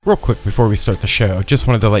Real quick before we start the show, just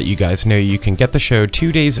wanted to let you guys know you can get the show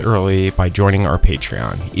 2 days early by joining our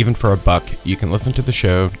Patreon. Even for $1, you can listen to the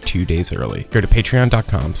show 2 days early. Go to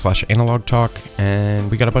patreon.com/analogtalk,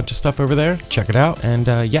 and we got a bunch of stuff over there. Check it out, and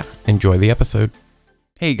enjoy the episode.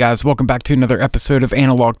 Hey guys, welcome back to another episode of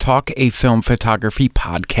Analog Talk, a film photography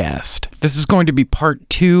podcast. This is going to be part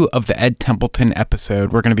 2 of the Ed Templeton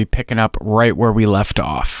episode. We're going to be picking up right where we left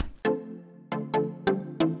off.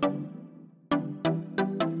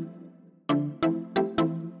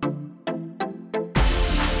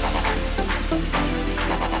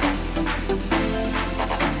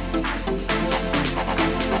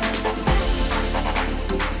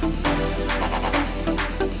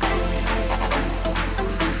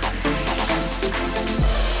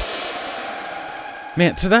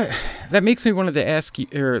 Man, so that makes me wanted to ask you,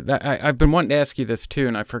 or that I've been wanting to ask you this too,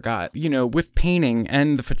 and I forgot. You know, with painting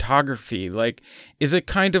and the photography, like, is it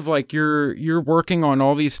kind of like you're working on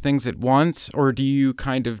all these things at once, or do you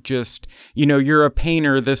kind of just, you know, you're a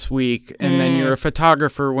painter this week, and then you're a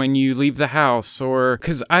photographer when you leave the house, or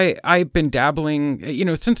because I've been dabbling, you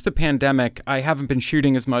know, since the pandemic, I haven't been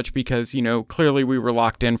shooting as much because, you know, clearly we were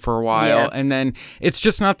locked in for a while, and then it's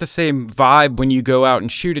just not the same vibe when you go out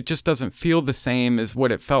and shoot. It just doesn't feel the same as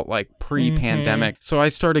what it felt like pre-pandemic. So I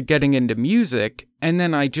started getting into music, and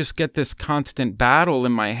then I just get this constant battle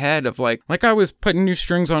in my head of like I was putting new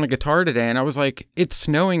strings on a guitar today, and I was like, it's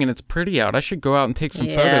snowing and it's pretty out. I should go out and take some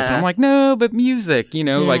photos. And I'm like, no, but music, you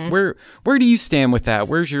know, like where do you stand with that?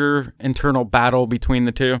 Where's your internal battle between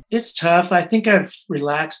the two? It's tough. I think I've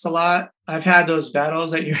relaxed a lot. I've had those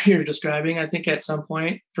battles that you're describing. I think at some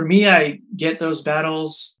point, for me, I get those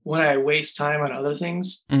battles when I waste time on other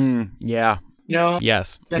things. Yeah. You know,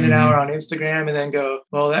 spend an hour on Instagram and then go,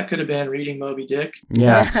 well, that could have been reading Moby Dick.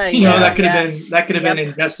 Yeah. You know, that could have been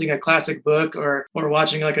investing a classic book or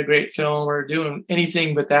watching like a great film or doing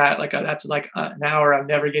anything but that. Like that's like an hour I'm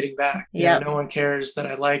never getting back. You know, no one cares that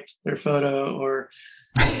I liked their photo or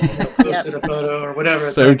posted a photo or whatever.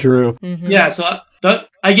 It's so like, true. Yeah. So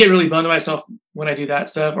I get really bummed at myself when I do that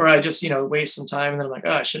stuff, or I just, you know, waste some time and then I'm like,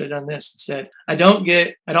 oh, I should have done this instead. I don't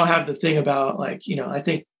have the thing about like, you know, I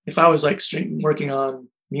think if I was like working on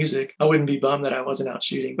music, I wouldn't be bummed that I wasn't out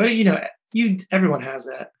shooting. But, you know, everyone has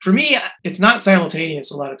that. For me, it's not simultaneous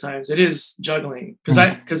a lot of times. It is juggling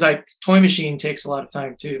because Toy Machine takes a lot of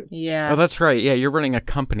time too. Yeah. Oh, that's right. Yeah, you're running a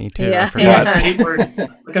company too. Yeah. I forgot.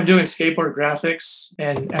 Like I'm doing skateboard graphics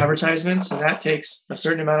and advertisements, and that takes a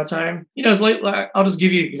certain amount of time. You know, I'll just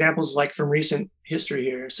give you examples like from recent history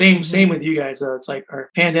here. Same with you guys though. It's like our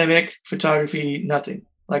pandemic, photography, nothing.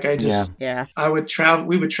 Like I would travel,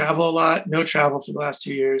 we would travel a lot, no travel for the last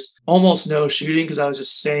 2 years, almost no shooting because I was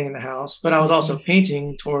just staying in the house, but I was also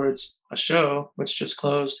painting towards a show, which just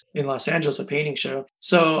closed in Los Angeles, a painting show.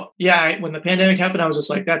 So when the pandemic happened, I was just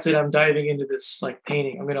like, that's it. I'm diving into this like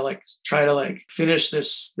painting. I'm going to like try to like finish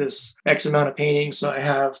this X amount of painting. So I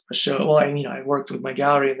have a show. Well, I worked with my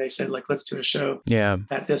gallery and they said like, let's do a show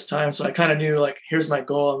at this time. So I kind of knew like, here's my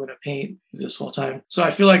goal. I'm going to paint this whole time. So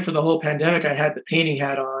I feel like for the whole pandemic, I had the painting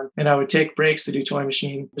hat on and I would take breaks to do Toy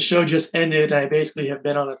Machine. The show just ended. And I basically have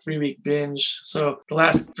been on a 3-week binge. So the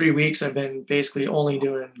last 3 weeks I've been basically only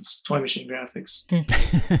doing Toy Machine graphics.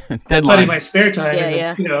 But in my spare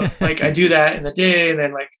time, you know, like I do that in the day, and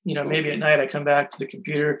then like, you know, maybe at night I come back to the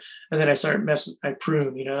computer and then I start I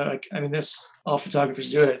prune, you know, like, I mean, this all photographers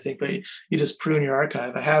do it, I think, but you just prune your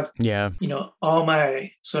archive. I have, you know,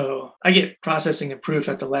 so I get processing and proof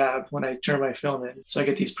at the lab when I turn my film in. So I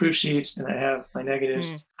get these proof sheets and I have my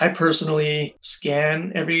negatives. I personally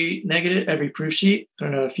scan every negative, every proof sheet. I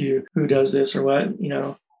don't know who does this or what, you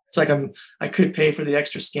know. It's like I could pay for the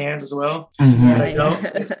extra scans as well. But I don't.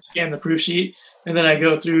 I scan the proof sheet, and then I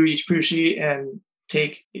go through each proof sheet and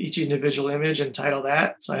take each individual image and title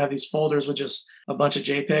that. So I have these folders with just a bunch of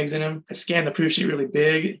JPEGs in them. I scan the proof sheet really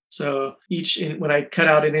big. So when I cut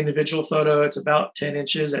out an individual photo, it's about 10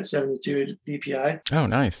 inches at 72 dpi. Oh,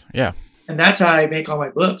 nice. Yeah. And that's how I make all my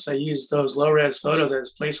books. I use those low-res photos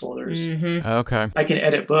as placeholders. Okay. I can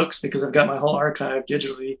edit books because I've got my whole archive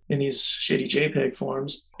digitally in these shitty JPEG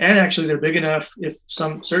forms. And actually, they're big enough if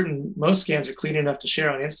most scans are clean enough to share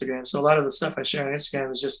on Instagram. So a lot of the stuff I share on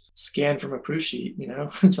Instagram is just scanned from a proof sheet, you know?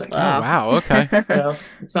 It's like, oh, wow, okay. You know,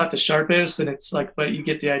 it's not the sharpest, and it's like, but you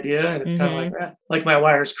get the idea, and it's kind of like that. Like my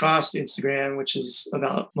Wires Crossed Instagram, which is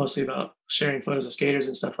mostly about sharing photos of skaters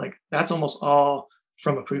and stuff, like that's almost all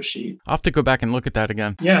from a proof sheet. I'll have to go back and look at that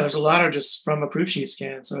again. Yeah, there's a lot of just from a proof sheet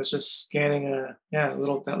scan. So it's just scanning that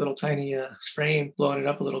little tiny frame, blowing it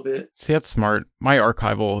up a little bit. See, that's smart. My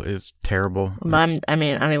archival is terrible. I don't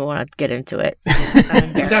even want to get into it.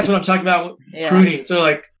 That's what I'm talking about, pruning. So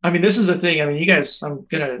like, I mean, this is the thing. I mean, you guys, I'm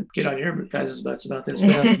going to get on your guys' butts about this.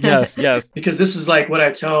 But, yes. Because this is like what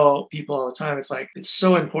I tell people all the time. It's like, it's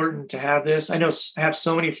so important to have this. I know I have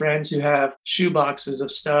so many friends who have shoe boxes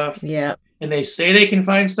of stuff. Yeah. And they say they can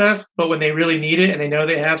find stuff, but when they really need it and they know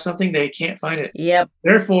they have something, they can't find it. Yep.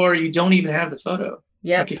 Therefore, you don't even have the photo.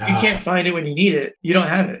 Yep. Like if you can't find it when you need it, you don't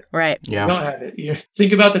have it. Right. Yeah. You don't have it. You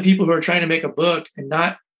think about the people who are trying to make a book and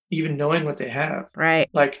not even knowing what they have. Right.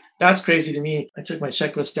 Like, that's crazy to me. I took my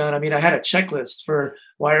checklist down. I mean, I had a checklist for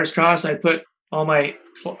Wires Cross. I made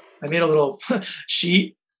a little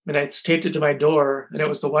sheet and I taped it to my door, and it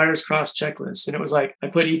was the Wires Cross checklist. And it was like, I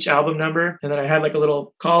put each album number, and then I had like a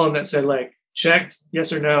little column that said like, checked,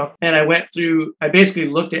 yes or no. And I basically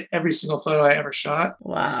looked at every single photo I ever shot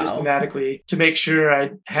systematically to make sure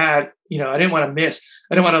I had, I didn't want to miss.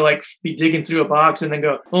 I didn't want to like be digging through a box and then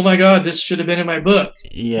go, oh my God, this should have been in my book.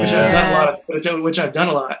 Yeah. Which I've done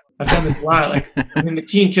a lot. I've done this a lot. Like in the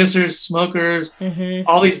Teen Kissers, Smokers,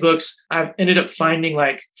 all these books, I've ended up finding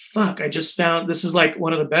like, fuck, I just found this is like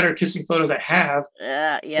one of the better kissing photos I have.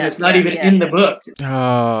 And it's not even in the book.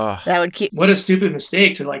 That would keep. What a stupid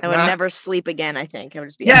mistake to like. I would never sleep again. I think I would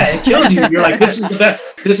just be. Yeah, it kills you. You're like, this is the best.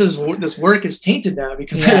 This work is tainted now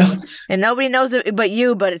because and nobody knows it but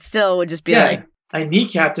you. But it still would just be like. I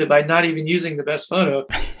kneecapped it by not even using the best photo.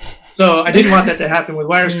 So I didn't want that to happen with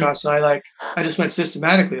Wires Cross. So I just went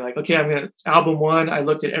systematically. Like, okay, I'm gonna album 1. I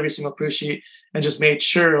looked at every single proof sheet and just made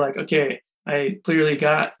sure, like, okay, I clearly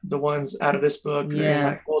got the ones out of this book in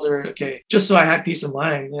my folder. Okay. Just so I had peace of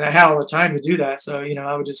mind. And I had all the time to do that. So,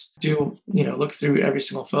 I would just look through every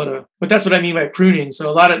single photo. But that's what I mean by pruning. So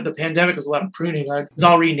a lot of the pandemic was a lot of pruning.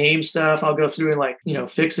 I'll rename stuff. I'll go through and like,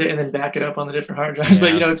 fix it and then back it up on the different hard drives.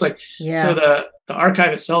 But, it's like, so the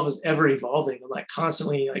archive itself is ever evolving. I'm like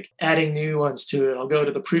constantly like adding new ones to it. I'll go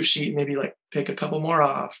to the proof sheet and maybe like pick a couple more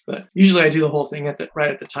off. But usually I do the whole thing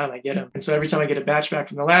right at the time I get them. And so every time I get a batch back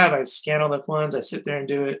from the lab, I scan all the ones. I sit there and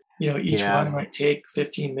do it. Each one might take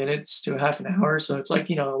 15 minutes to a half an hour. So it's like,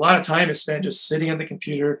 a lot of time is spent just sitting on the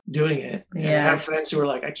computer doing it. And I have friends who are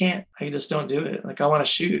like, I just don't do it. Like I want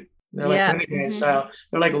to shoot. They're like Winogrand style.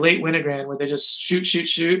 They're like late Winogrand where they just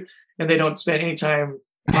shoot, and they don't spend any time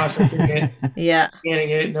processing it, scanning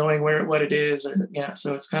it, knowing what it is.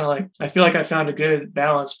 So it's kind of like, I feel like I found a good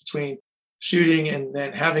balance between shooting and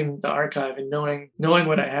then having the archive and knowing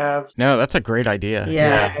what I have. No, that's a great idea.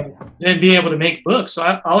 And then being able to make books.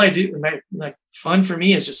 So all I do, like fun for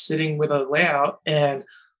me is just sitting with a layout and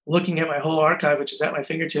looking at my whole archive, which is at my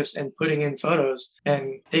fingertips, and putting in photos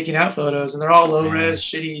and taking out photos. And they're all low res,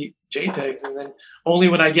 shitty JPEGs. And then only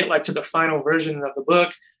when I get like to the final version of the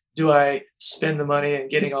book do I spend the money and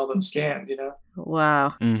getting all those scanned,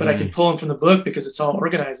 Wow. But I can pull them from the book because it's all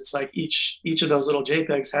organized. It's like each of those little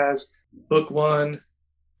JPEGs has book 1,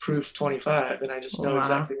 proof 25, and I just know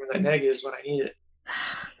exactly where that neg is when I need it.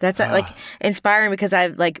 That's like inspiring because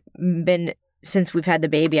I've like been, since we've had the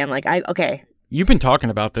baby, I'm like, You've been talking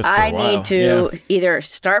about this for a while. I need to either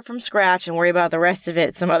start from scratch and worry about the rest of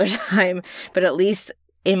it some other time, but at least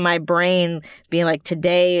in my brain being like,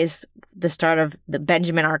 today is the start of the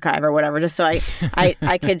Benjamin archive or whatever, just so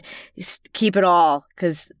I could keep it all,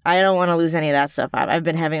 because I don't want to lose any of that stuff. I've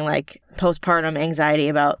been having like postpartum anxiety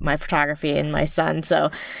about my photography and my son.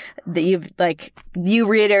 So you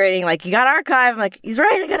reiterating like, you got archive. I'm like, he's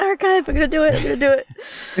right. I got archive. I'm going to do it.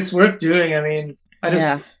 It's worth doing. I mean,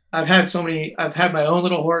 I've had my own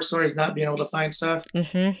little horror stories not being able to find stuff.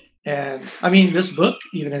 Mm-hmm. And I mean, this book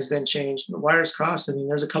even has been changed. The Wires Crossed. I mean,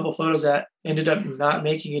 there's a couple photos that ended up not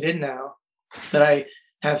making it in now that I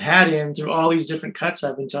have had in through all these different cuts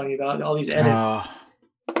I've been telling you about, all these edits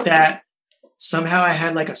that somehow I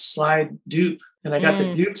had like a slide dupe, and I got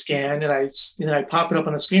the dupe scan, and I pop it up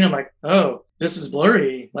on the screen. I'm like, oh, this is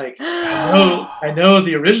blurry. Like I know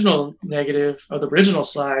the original negative or the original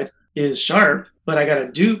slide is sharp, but I got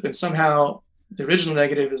a dupe, and somehow the original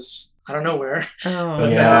negative is, I don't know where.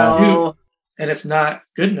 And it's not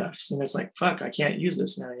good enough. And it's like, fuck, I can't use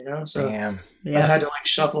this now, So I had to like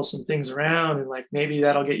shuffle some things around, and like maybe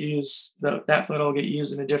that'll get used, that photo will get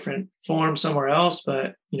used in a different form somewhere else,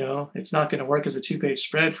 but it's not going to work as a 2-page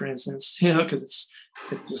spread, for instance, because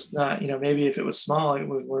it's just not, maybe if it was small it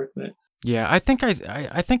would work, but yeah, I think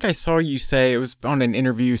I saw you say, it was on an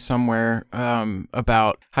interview somewhere,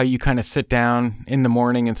 about how you kind of sit down in the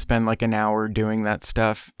morning and spend like an hour doing that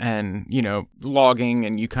stuff and, logging,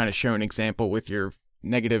 and you kind of show an example with your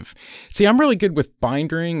negative. See, I'm really good with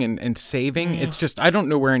bindering and saving. It's just I don't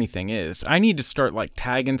know where anything is. I need to start like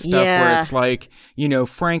tagging stuff where it's like,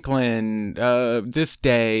 Franklin, this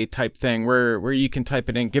day type thing where you can type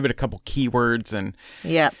it in, give it a couple keywords and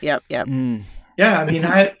Yep. Yeah, I mean,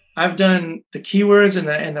 I've done the keywords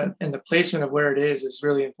and the placement of where it is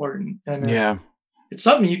really important. And it's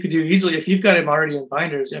something you could do easily if you've got them already in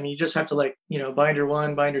binders. I mean, you just have to like, binder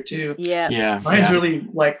 1, binder 2. Yeah. Mine's really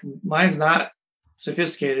like, mine's not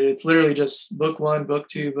sophisticated. It's literally just book 1, book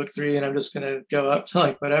 2, book 3, and I'm just gonna go up to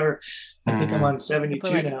like whatever. I think I'm on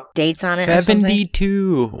 72 now. Dates on it.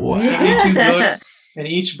 72. Wow. 72 books, and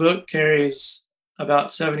each book carries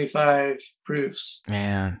about 75 proofs.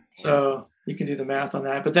 Man. So you can do the math on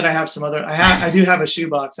that. But then I have some other. I do have a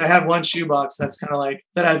shoebox. I have one shoebox that's kind of like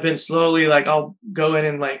that. I've been slowly like I'll go in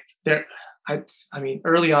and like there. I mean,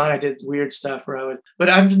 early on I did weird stuff where I would, but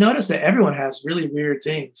I've noticed that everyone has really weird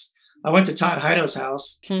things. I went to Todd Heido's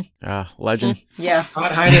house. Legend. Yeah.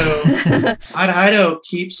 Todd Heido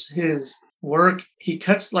keeps his work. He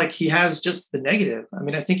cuts like he has just the negative. I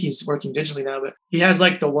mean, I think he's working digitally now, but he has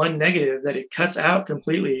like the one negative that he cuts out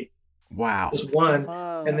completely. Wow. Just one,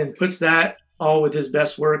 and then puts that all with his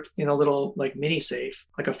best work in a little like mini safe,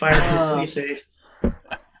 like a fireproof mini safe.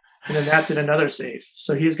 And then that's in another safe.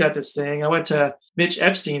 So he's got this thing. I went to Mitch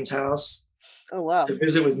Epstein's house to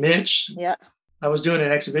visit with Mitch. Yeah. I was doing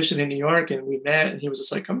an exhibition in New York and we met and he was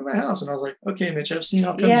just like, come to my house. And I was like, okay, Mitch Epstein,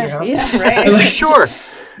 I'll come to your house. Yeah, right. Like, sure.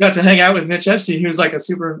 Got to hang out with Mitch Epstein. He was like a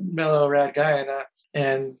super mellow, rad guy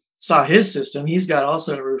and saw his system. He's got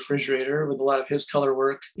also a refrigerator with a lot of his color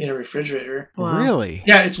work in a refrigerator. Wow. Really?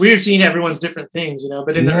 Yeah, it's weird seeing everyone's different things,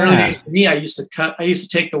 but in the early days for me, I used to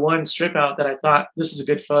take the one strip out that I thought this is a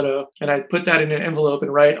good photo and I put that in an envelope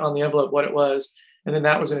and write on the envelope what it was. And then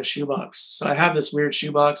that was in a shoebox. So I have this weird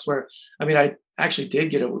shoebox where, I mean, I actually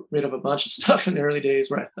did get rid of a bunch of stuff in the early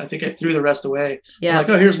days where I think I threw the rest away. Yeah. I'm like,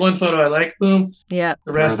 oh, here's one photo I like. Boom. Yeah.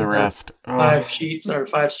 The rest. Oh. 5 sheets or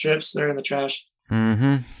 5 strips. They're in the trash.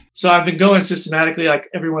 Mm-hmm. So I've been going systematically. Like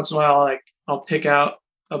every once in a while, I'll pick out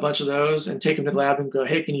a bunch of those and take them to the lab and go,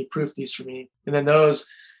 hey, can you proof these for me? And then those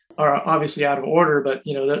are obviously out of order, but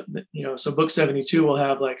so book 72 will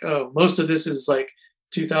have like, oh, most of this is like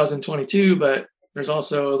 2022, but there's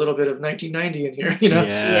also a little bit of 1990 in here,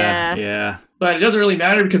 Yeah. But it doesn't really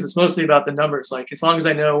matter because it's mostly about the numbers. Like as long as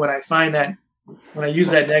I know when I use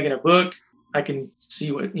that neg in a book, I can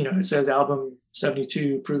see what, it says album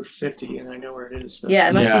 72, proof 50, and I know where it is. So. Yeah,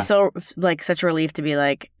 it must be so like such a relief to be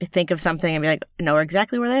like, think of something and be like, know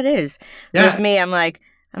exactly where that is. Yeah. With me, I'm like,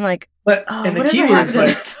 but and the keywords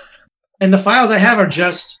like, and the files I have are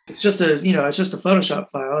it's just a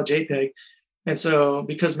Photoshop file, a JPEG. And so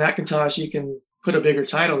because Macintosh, you can put a bigger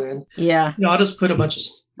title in. Yeah. I'll just put a bunch of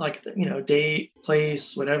like, date,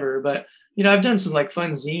 place, whatever. But, I've done some like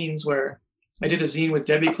fun zines where I did a zine with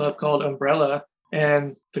Debbie Club called Umbrella.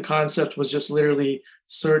 And the concept was just literally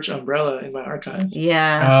search umbrella in my archive.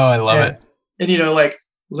 Yeah. Oh, I love it. And, like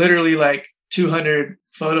literally like 200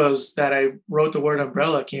 photos that I wrote the word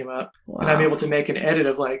umbrella came up. Wow. And I'm able to make an edit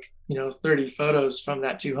of like, 30 photos from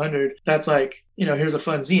that 200. That's like, here's a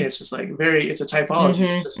fun zine. It's just like it's a typology. Mm-hmm.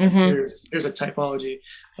 It's just like, here's a typology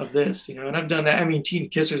of this, and I've done that. I mean, Teen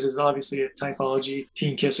Kissers is obviously a typology.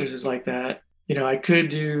 Teen Kissers is like that. I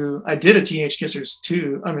did a Teenage Kissers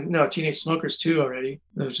 2. I mean, no, Teenage Smokers 2 already.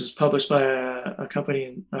 It was just published by a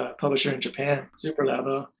company, publisher in Japan, Super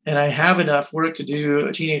Labo. And I have enough work to do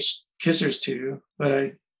a Teenage Kissers 2,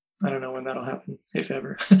 but I don't know when that'll happen, if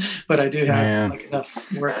ever. But I do have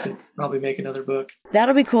enough work to probably make another book.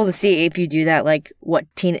 That'll be cool to see if you do that, like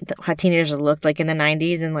how teenagers looked like in the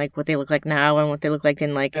 90s and like what they look like now and what they look like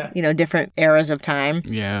in like, different eras of time.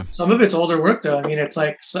 Yeah. Some of it's older work though. I mean, it's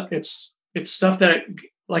like, it's stuff that,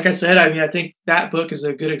 like I said, I mean, I think that book is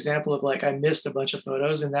a good example of like, I missed a bunch of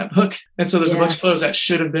photos in that book. And so there's a bunch of photos that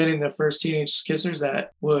should have been in the first Teenage Kissers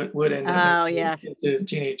that would end up into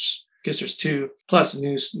Teenage Kissers 2, plus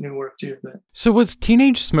new work too. But. So was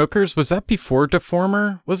Teenage Smokers, was that before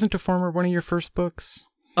Deformer? Wasn't Deformer one of your first books?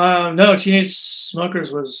 No, Teenage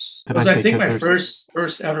Smokers was I think my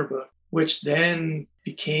first ever book, which then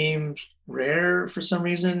became rare for some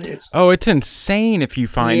reason. It's insane if you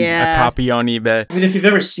find a copy on eBay. I mean, if you've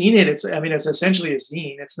ever seen it, it's essentially a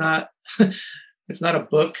zine. It's not it's not a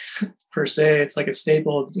book per se. It's like a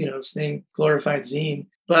stapled, thing, glorified zine.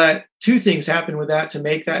 But 2 things happened with that to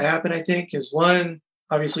make that happen, I think, is one,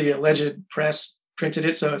 obviously alleged press printed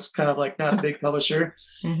it, so it's kind of like not a big publisher.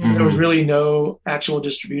 Mhm. There was really no actual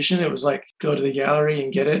distribution. It was like go to the gallery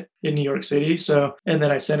and get it in New York City. So, and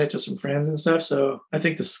then I sent it to some friends and stuff. So I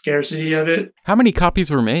think the scarcity of it. How many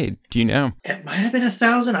copies were made? Do you know? It might have been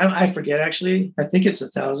 1,000. I forget actually. I think it's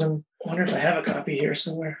 1,000. I wonder if I have a copy here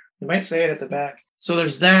somewhere. You might say it at the back. So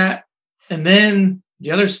there's that. And then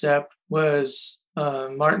the other step was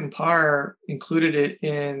Martin Parr included it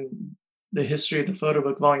in the History of the Photo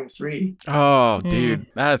Book Volume 3. Oh, dude,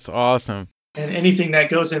 that's awesome. And anything that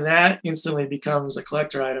goes in that instantly becomes a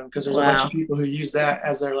collector item because there's a bunch of people who use that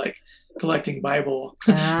as their like collecting Bible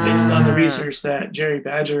based on the research that Jerry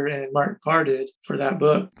Badger and Martin Parr did for that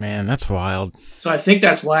book. Man, that's wild. So I think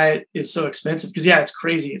that's why it is so expensive because it's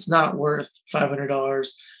crazy. It's not worth $500.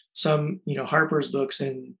 Some, Harper's books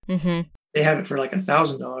and they have it for like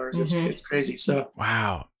 $1,000. It's crazy. So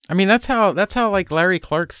wow. I mean, that's how like Larry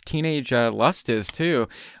Clark's Teenage Lust is too.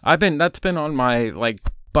 That's been on my like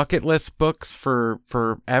bucket list books for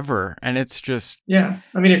forever, and it's just I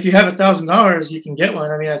mean, if you have $1,000, you can get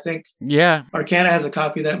one. I mean, I think Arcana has a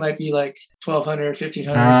copy that might be like $1,200,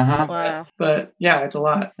 $1,500. Wow. But it's a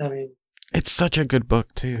lot. I mean, it's such a good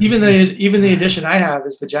book too. Even the edition I have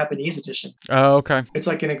is the Japanese edition. Oh, okay. It's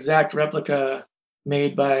like an exact replica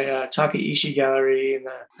made by Takaishi Gallery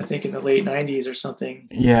I think in the late 90s or something.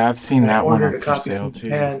 Yeah, I've seen that one. I ordered a copy from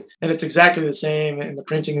Japan, and it's exactly the same, and the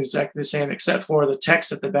printing is exactly the same, except for the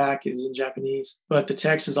text at the back is in Japanese. But the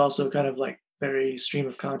text is also kind of like very stream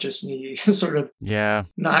of consciousness sort of. Yeah.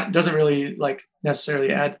 Doesn't really like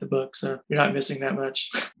necessarily add to the book, so you're not missing that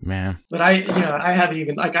much. Man. But I haven't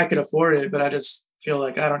even like I could afford it, but I just feel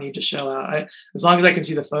like I don't need to shell out. As long as I can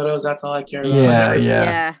see the photos, that's all I care about.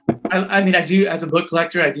 Yeah. I mean, I do, as a book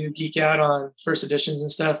collector, I do geek out on first editions and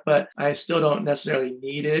stuff, but I still don't necessarily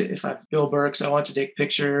need it. If Bill Burke's I Want to Take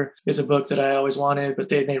Picture is a book that I always wanted, but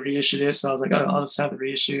they reissued it. So I was like, oh, I'll just have the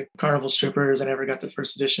reissue. Carnival Strippers, I never got the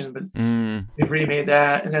first edition, but they've remade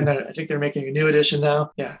that. And then I think they're making a new edition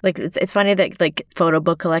now. Yeah. Like, it's funny that like photo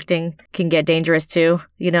book collecting can get dangerous too,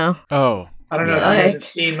 Oh. I don't know if you guys have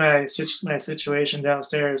seen my situation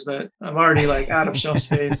downstairs, but I'm already like out of shelf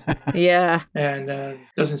space. Yeah. And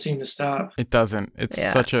doesn't seem to stop. It doesn't. It's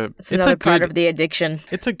it's another part of the addiction.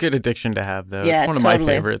 It's a good addiction to have, though. Yeah, it's one of my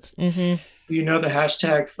favorites. Do you know the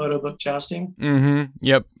hashtag photo book jousting?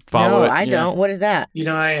 Yep. Follow it. No, I don't. What is that?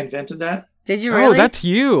 I invented that. Did you really? Oh, that's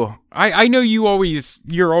you. I know you're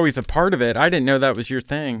always a part of it. I didn't know that was your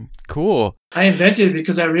thing. Cool. I invented it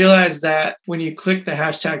because I realized that when you click the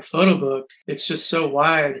hashtag photo book, it's just so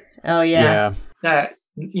wide. Oh, yeah. That,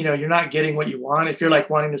 you're not getting what you want if you're like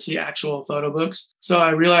wanting to see actual photo books. So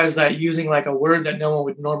I realized that using like a word that no one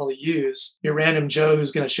would normally use, your random Joe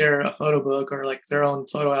who's going to share a photo book or like their own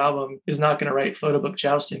photo album is not going to write photo book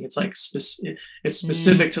jousting. It's like it's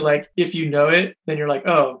specific to like, if you know it, then you're like,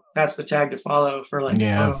 oh, that's the tag to follow for like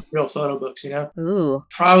real photo books, Ooh.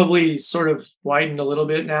 Probably sort of widened a little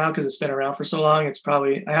bit now because it's been around for so long. It's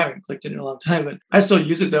probably, I haven't clicked it in a long time, but I still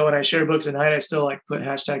use it though. When I share books at night, I still like put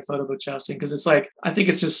hashtag photo book jousting because it's like, I think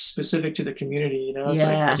it's just specific to the community,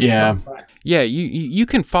 It's Yeah, you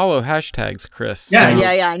can follow hashtags, Chris. Yeah,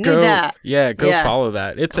 I knew that. Yeah, go follow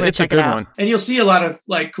that. It's a good one. And you'll see a lot of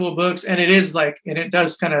like cool books, and it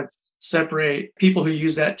does kind of separate people who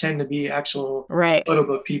use that tend to be actual photo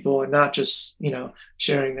book people and not just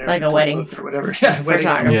sharing their like a wedding or whatever.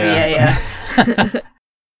 Photography. Yeah.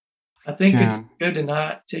 I think it's good to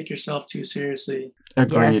not take yourself too seriously.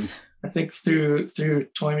 Agreed. Yes. I think through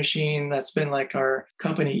Toy Machine, that's been like our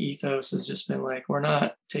company ethos has just been like, we're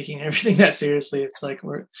not taking everything that seriously. It's like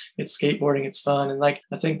it's skateboarding, it's fun. And like,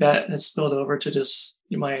 I think that has spilled over to just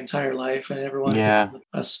my entire life. And everyone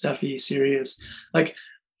a stuffy, serious, like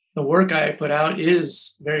the work I put out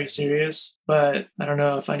is very serious, but I don't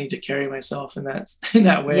know if I need to carry myself in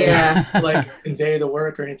that way, like convey the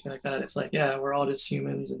work or anything like that. It's like, we're all just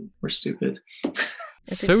humans and we're stupid.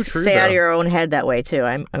 It's so true. Stay out of your own head that way too.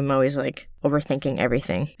 I'm always like overthinking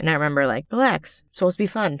everything, and I remember like, relax, it's supposed to be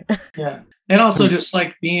fun. Yeah, and also just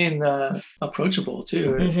like being approachable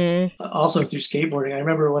too. Also through skateboarding, I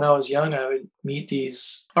remember when I was young, I would meet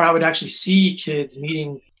I would actually see kids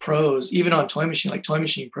meeting pros, even on Toy Machine, like Toy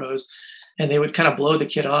Machine pros. And they would kind of blow the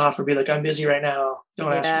kid off or be like, I'm busy right now.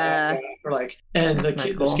 Don't ask me that. Or like, and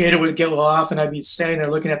the skater would get off and I'd be standing there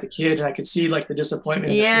looking at the kid and I could see like the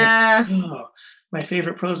disappointment. Yeah. Oh, my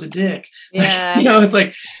favorite pro's a dick. Yeah. Like, it's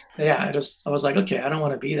like, I was like, okay, I don't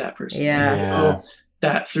want to be that person. Yeah.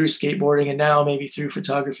 That through skateboarding and now maybe through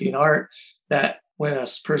photography and art, that when a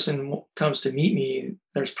person comes to meet me,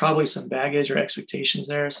 there's probably some baggage or expectations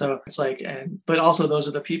there. So it's like, but also those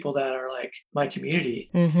are the people that are like my community.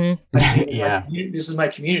 Mm-hmm. I see it as Yeah. this is my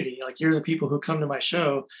community. Like, you're the people who come to my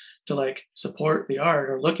show to like support the art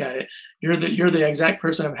or look at it. You're the exact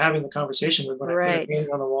person I'm having the conversation with when I put a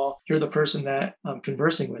painting on the wall. You're the person that I'm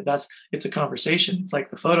conversing with. It's a conversation. It's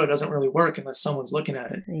like the photo doesn't really work unless someone's looking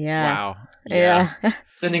at it. Yeah. Wow. Yeah.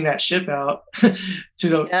 Sending that ship out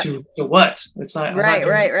to what? It's not Right.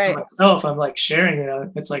 for myself. I'm like sharing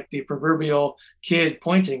it. It's like the proverbial kid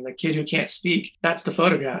pointing, the kid who can't speak. That's the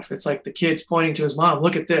photograph. It's like the kid pointing to his mom.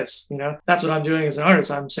 Look at this. That's what I'm doing as an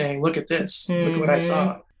artist. I'm saying, look at this. Look at what I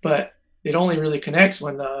saw. But it only really connects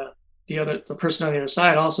when the person on the other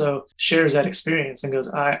side also shares that experience and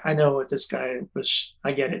goes, I know what this guy was.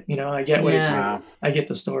 I get it. I get what he's saying. I get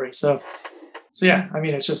the story. So yeah, I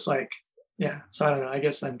mean, it's just like, yeah. So I don't know. I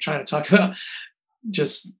guess I'm trying to talk about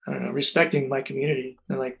just, I don't know, respecting my community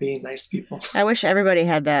and like being nice to people. I wish everybody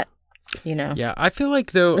had that, Yeah, I feel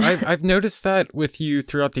like, though, I've noticed that with you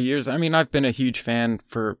throughout the years. I mean, I've been a huge fan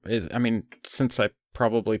since I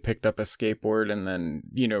probably picked up a skateboard and then,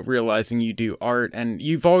 realizing you do art, and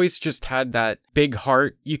you've always just had that big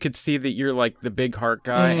heart. You could see that you're like the big heart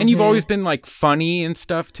guy, and you've always been like funny and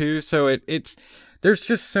stuff too. So it's there's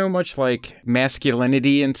just so much like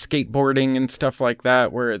masculinity in skateboarding and stuff like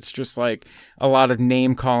that, where it's just like a lot of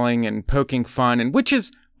name calling and poking fun, and which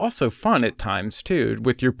is also fun at times too,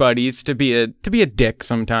 with your buddies to be a dick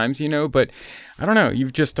sometimes, but I don't know,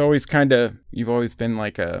 you've always been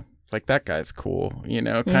like that guy's cool,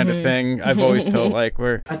 kind of thing. I've always felt like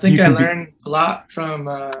I think I learned a lot from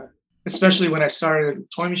especially when I started the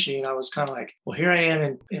toy machine. I was kind of like, well, here I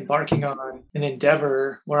am embarking on an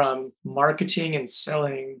endeavor where I'm marketing and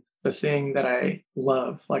selling the thing that I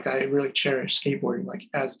love. Like, I really cherish skateboarding, like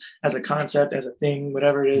as a concept, as a thing,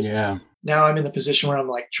 whatever it is. Yeah. Now I'm in the position where I'm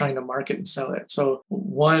like trying to market and sell it. So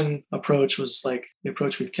one approach was like, the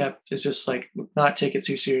approach we've kept is just like not take it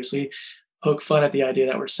too seriously, poke fun at the idea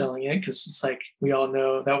that we're selling it, because it's like we all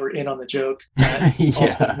know that we're in on the joke. That all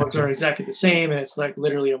skateboards are exactly the same, and it's like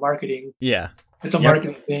literally a marketing. Yeah, it's a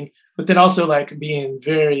marketing thing. But then also like being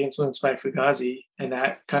very influenced by Fugazi and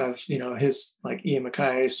that kind of, his like Ian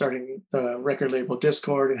MacKay starting the record label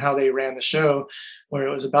Discord and how they ran the show, where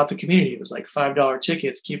it was about the community. It was like $5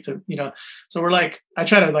 tickets, keep the, so we're like, I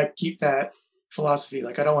try to like keep that philosophy.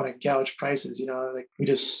 Like, I don't want to gouge prices, like we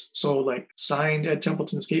just sold like signed at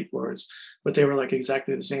Templeton skateboards, but they were like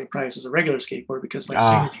exactly the same price as a regular skateboard because my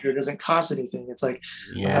signature doesn't cost anything. It's like,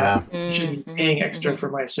 you shouldn't be paying extra for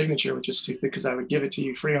my signature, which is stupid because I would give it to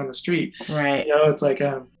you free on the street. Right. It's like,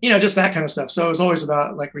 just that kind of stuff. So it was always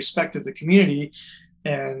about like respect of the community.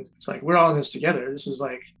 And it's like, we're all in this together. This is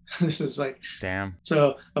like, damn.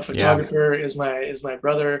 So a photographer is my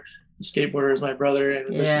brother. The skateboarder is my brother. And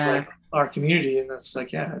this is like our community. And that's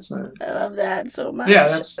like, I love that so much. Yeah,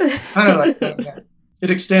 that's kind of like that. It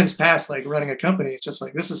extends past like running a company. It's just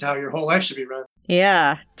like, this is how your whole life should be run.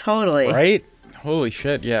 Yeah, totally. Right? Holy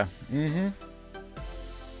shit, yeah.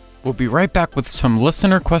 We'll be right back with some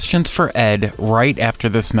listener questions for Ed right after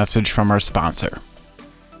this message from our sponsor.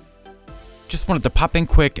 Just wanted to pop in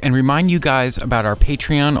quick and remind you guys about our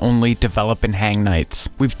Patreon-only Develop and Hang nights.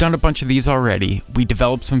 We've done a bunch of these already. We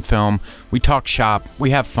develop some film, we talk shop, we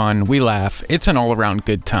have fun, we laugh. It's an all-around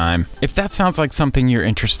good time. If that sounds like something you're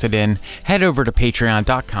interested in, head over to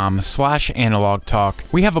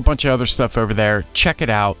patreon.com/analogtalk. We have a bunch of other stuff over there. Check it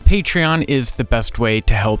out. Patreon is the best way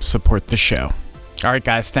to help support the show. All right,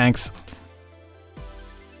 guys, thanks.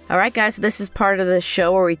 All right, guys, so this is part of the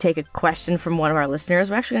show where we take a question from one of our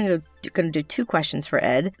listeners. We're actually going to do two questions for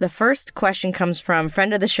Ed. The first question comes from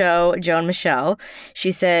friend of the show, Joan Michelle.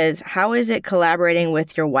 She says, how is it collaborating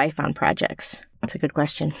with your wife on projects? That's a good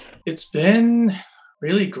question. It's been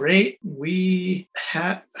really great. We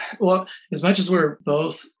have, as much as we're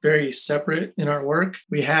both very separate in our work,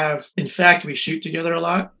 we shoot together a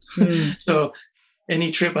lot. So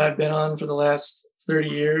any trip I've been on for the last 30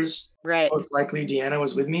 years, most likely Deanna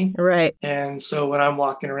was with me. Right. And so when I'm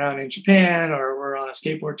walking around in Japan or we're on a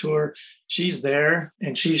skateboard tour, she's there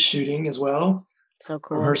and she's shooting as well. So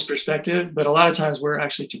cool. From her perspective. But a lot of times we're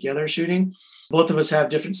actually together shooting. Both of us have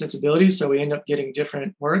different sensibilities, so we end up getting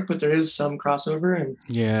different work, but there is some crossover.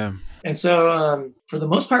 And so for the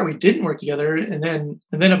most part, we didn't work together. And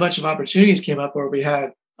then a bunch of opportunities came up where we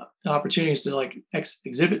had opportunities to like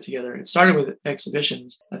exhibit together. It started with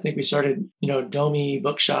exhibitions. I think we started, Domi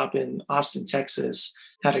Bookshop in Austin, Texas,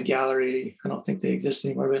 had a gallery. I don't think they exist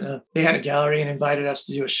anymore, but they had a gallery and invited us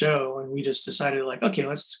to do a show. And we just decided like, okay,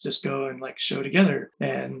 let's just go and like show together.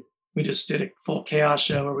 And we just did a full chaos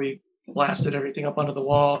show where we blasted everything up onto the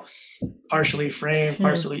wall, partially framed,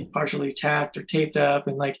 partially tacked or taped up,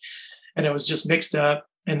 and it was just mixed up,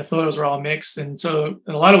 and the photos were all mixed, and so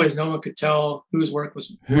in a lot of ways, no one could tell whose work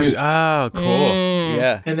was whose. Oh, cool.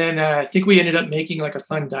 Yeah. And then I think we ended up making like a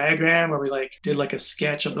fun diagram where we like did like a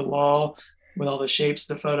sketch of the wall with all the shapes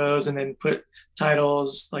of the photos, and then put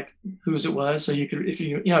titles like whose it was, so you could, if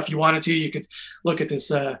you wanted to, you could look at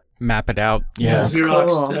this map it out. Yeah.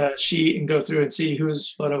 Xerox sheet and go through and see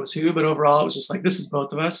whose photo was who. But overall, it was just like, this is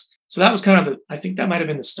both of us. So that was kind of I think that might have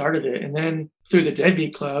been the start of it. And then through the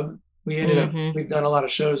Deadbeat Club, we ended up, we've done a lot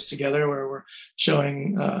of shows together where we're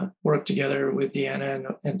showing work together with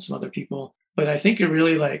Deanna and some other people. But I think it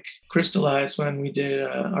really like crystallized when we did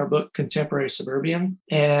our book, Contemporary Suburbian.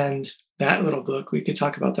 And that little book, we could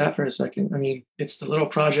talk about that for a second. I mean, it's the little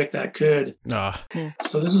project that could.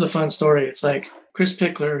 So this is a fun story. It's like Chris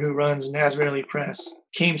Pickler, who runs Nazarelli Press,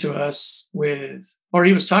 came to us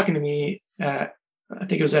he was talking to me at, I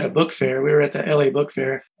think it was at a book fair. We were at the LA book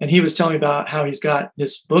fair, and he was telling me about how he's got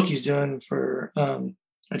this book he's doing for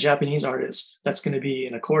a Japanese artist that's going to be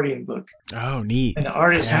an accordion book. Oh, neat. And the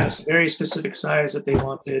artist has a very specific size that they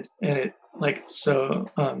wanted. And it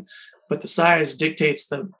but the size dictates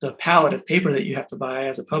the palette of paper that you have to buy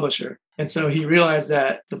as a publisher. And so he realized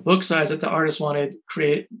that the book size that the artist wanted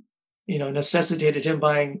necessitated him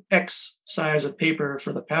buying X size of paper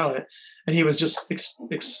for the palette. And he was just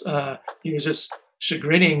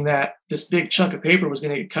chagrining that this big chunk of paper was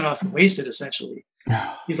going to get cut off and wasted, essentially.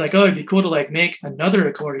 He's like, oh, it'd be cool to like make another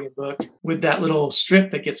accordion book with that little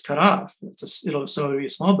strip that gets cut off. It'll be a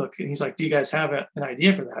small book. And he's like, do you guys have an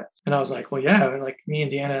idea for that? And I was like, well, yeah. And like me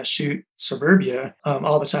and Deanna shoot suburbia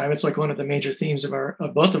all the time. It's like one of the major themes of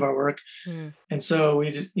both of our work. And so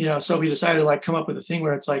we just, we decided to like come up with a thing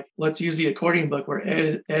where it's like, let's use the accordion book where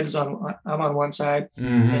Ed's I'm on one side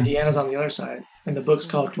and Deanna's on the other side. And the book's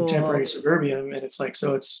called Contemporary Suburbium. And it's like,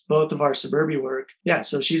 so it's both of our suburbia work. Yeah.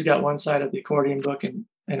 So she's got one side of the accordion book and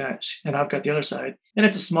I've got the other side. And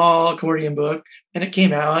it's a small accordion book, and it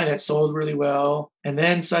came out and it sold really well. And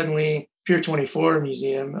then suddenly Pier 24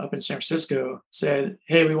 Museum up in San Francisco said,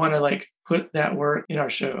 hey, we want to like put that work in our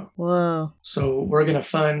show. Whoa. So we're going to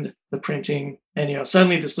fund the printing. And,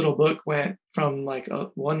 suddenly this little book went from like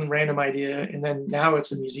one random idea, and then now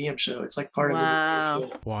it's a museum show. It's like part of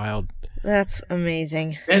the Wild. That's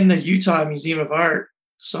amazing. Then the Utah Museum of Art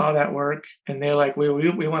saw that work, and they're like, we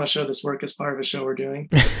want to show this work as part of a show we're doing.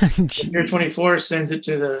 Pier 24 sends it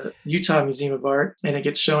to the Utah Museum of Art, and it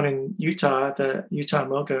gets shown in Utah at the Utah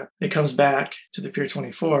MoCA. It comes back to the Pier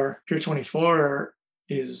 24. Pier 24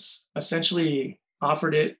 is essentially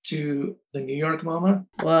offered it to the New York MoMA.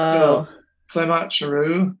 Wow. So Clement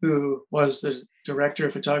Charoux, who was the director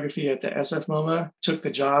of photography at the SF MoMA, took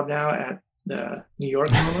the job now at the New York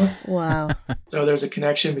MoMA. Wow. So there's a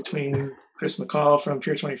connection between Chris McCall from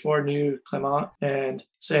Pier 24 knew Clement and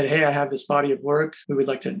said, hey, I have this body of work. We would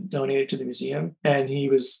like to donate it to the museum. And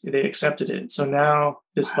they accepted it. So now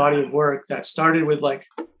this body of work that started with like,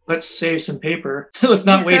 let's save some paper, let's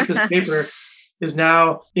not waste this paper, is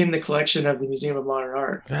now in the collection of the Museum of Modern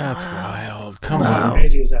Art. That's wild. Come on. How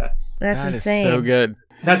crazy is that? That's insane. Is so good.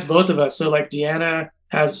 That's both of us. So like Deanna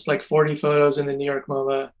has like 40 photos in the New York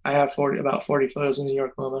MoMA. I have about 40 photos in the New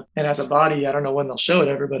York MoMA. And as a body, I don't know when they'll show it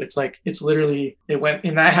ever, but it's literally, it went,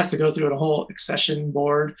 and that has to go through a whole accession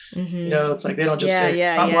board. It's like, they don't just say,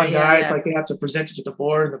 one guy. It's like they have to present it to the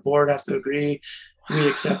board, and the board has to agree. We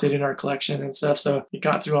accept it in our collection and stuff. So it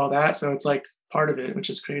got through all that. So it's like part of it, which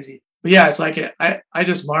is crazy. But yeah, it's like, I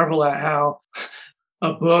just marvel at how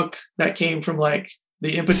a book that came from like,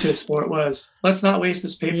 the impetus for it was, let's not waste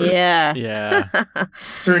this paper. Yeah.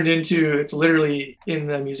 Turned into, it's literally in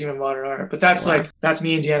the Museum of Modern Art. But that's that's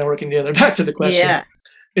me and Deanna working together. Back to the question. Yeah.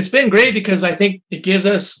 It's been great because I think it gives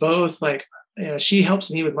us both like, she helps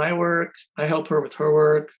me with my work. I help her with her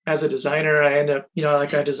work. As a designer, I end up,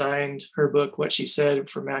 I designed her book, What She Said,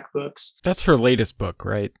 for MacBooks. That's her latest book,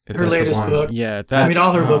 right? Her latest book. Yeah.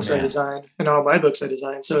 All her books I designed, and all my books I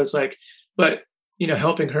designed. So it's like, but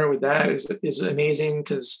helping her with that is amazing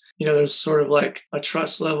because, there's sort of like a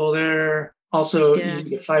trust level there. Also easy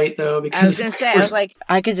to fight though, because I was going to say,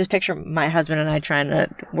 I could just picture my husband and I trying to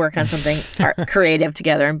work on something creative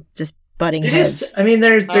together and just butting heads.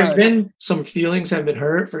 There's been some feelings have been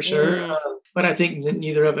hurt for sure. But I think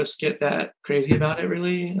neither of us get that crazy about it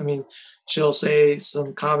really. I mean, she'll say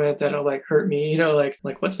some comment that'll like hurt me, like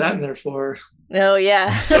what's that in there for? Oh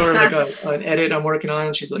yeah. Or like an edit I'm working on,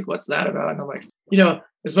 and she's like, what's that about? And I'm like,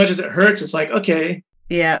 as much as it hurts, it's like, okay,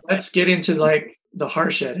 yeah, let's get into like the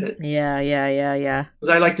harsh edit. Yeah. Because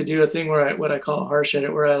I like to do a thing where what I call a harsh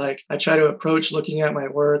edit, where I try to approach looking at my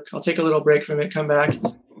work. I'll take a little break from it, come back,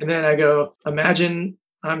 And then I go, imagine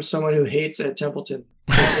I'm someone who hates Ed Templeton.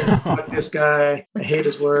 Fuck this guy. I hate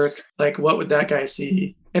his work. Like, what would that guy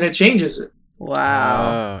see? And it changes it.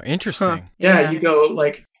 Wow. Oh, interesting. Yeah, you go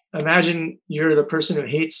like, imagine you're the person who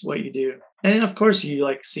hates what you do. And of course you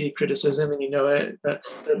like see criticism and you know it,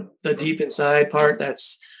 the deep inside part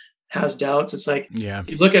has doubts. It's like,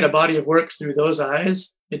 you look at a body of work through those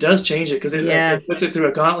eyes, it does change it because it puts it through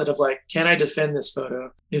a gauntlet of like, can I defend this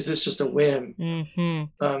photo? Is this just a whim?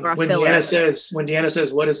 Mm-hmm. When Deanna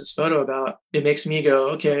says, what is this photo about? It makes me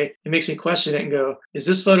go, okay. It makes me question it and go, is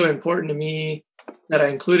this photo important to me that I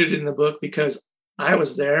included it in the book because I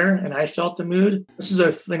was there and I felt the mood? This is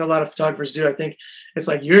a thing a lot of photographers do. I think it's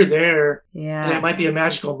like you're there and it might be a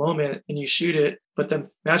magical moment and you shoot it, but the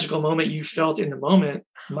magical moment you felt in the moment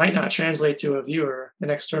might not translate to a viewer,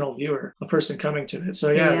 an external viewer, a person coming to it.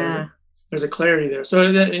 So there's a clarity there.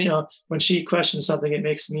 So that, you know, when she questions something, it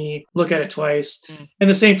makes me look at it twice. And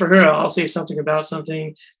the same for her. I'll say something about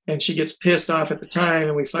something and she gets pissed off at the time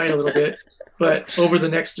and we fight a little bit. But over the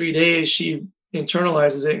next 3 days, she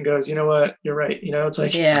internalizes it and goes, you know what, you're right. You know, it's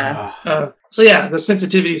like, so yeah, the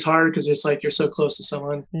sensitivity is hard because it's like you're so close to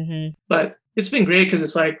someone. But it's been great because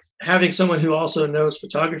it's like having someone who also knows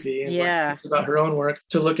photography and like, it's about her own work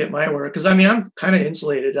to look at my work. Because I mean, I'm kind of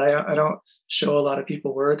insulated. I don't show a lot of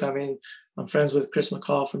people work. I mean, I'm friends with Chris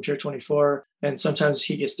McCall from Pier 24, and sometimes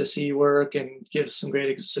he gets to see work and gives some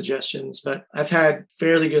great suggestions. But I've had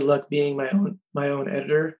fairly good luck being my own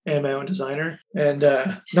editor and my own designer, and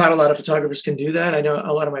not a lot of photographers can do that. I know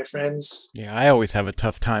a lot of my friends. Yeah, I always have a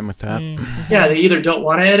tough time with that. Yeah, they either don't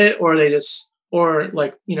want to edit or they just. Or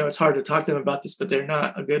like, you know, it's hard to talk to them about this, but they're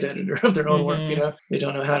not a good editor of their own work. You know, they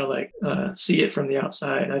don't know how to like see it from the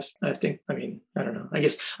outside. I think, I mean, I don't know. I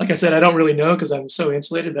guess, like I said, I don't really know because I'm so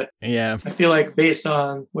insulated. But I feel like based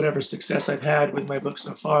on whatever success I've had with my book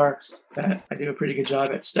so far, that I do a pretty good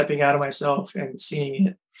job at stepping out of myself and seeing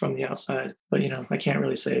it from the outside. But, you know, I can't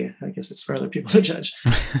really say. I guess it's for other people to judge.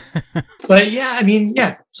 But yeah, I mean,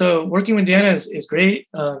 yeah. So working with Deanna is great.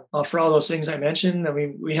 For all those things I mentioned, I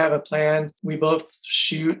mean, we have a plan. We both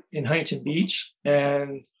shoot in Huntington Beach,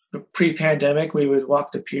 and pre-pandemic, we would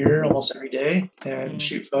walk the pier almost every day and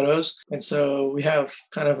shoot photos. And so we have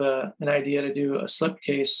kind of an idea to do a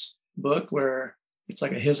slipcase book where it's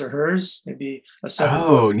like a his or hers. It'd be a separate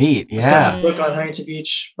book. Neat. A separate book on Huntington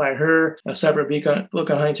Beach by her, a separate book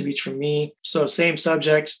on Huntington Beach from me. So same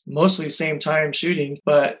subject, mostly same time shooting,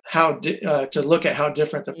 but how to look at how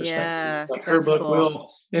different the perspective is. Like her book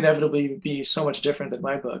will inevitably be so much different than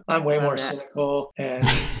my book. I'm way more cynical and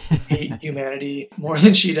hate humanity more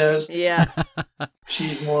than she does.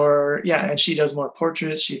 She's more, and she does more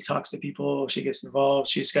portraits. She talks to people. She gets involved.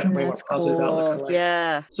 She's got a way more positive outlook on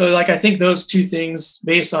life. So like, I think those two things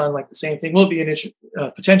based on like the same thing will be an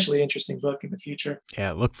potentially interesting book in the future.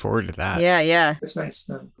 Yeah, look forward to that. It's nice.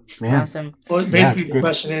 It's awesome. Well, basically the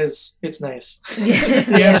question is, it's nice.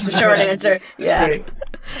 It's a short answer. Great.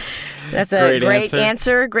 That's a great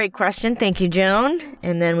answer. Great question. Thank you, Joan.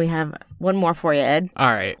 And then we have one more for you, Ed.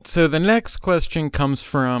 All right. So the next question comes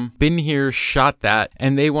from Been Here, Shot That.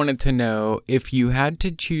 And they wanted to know, if you had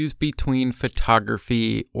to choose between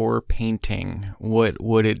photography or painting, what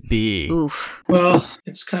would it be? Oof. Well,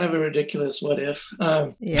 it's kind of a ridiculous what if.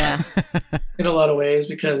 In a lot of ways,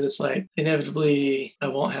 because it's like inevitably I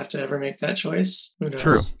won't have to ever make that choice. Who knows?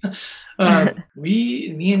 True.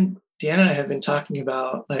 Me and Deanna and I have been talking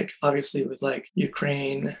about, like, obviously with like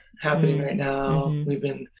Ukraine happening right now, we've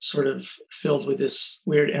been sort of filled with this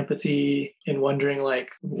weird empathy and wondering, like,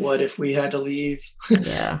 what if we had to leave?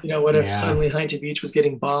 You know, what if suddenly Huntington Beach was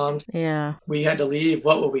getting bombed? We had to leave.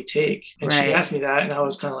 What would we take? And she asked me that, and I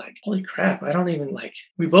was kind of like, holy crap, I don't even like.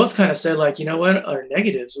 We both kind of said, like, you know what, our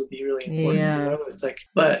negatives would be really important. You know? It's like,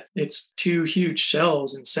 but it's 2 huge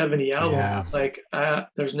shelves and 70 albums. It's like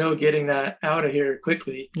there's no getting that out of here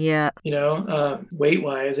quickly. You know, weight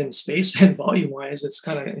wise and space and volume wise, it's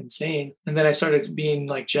kind of insane. And then I started being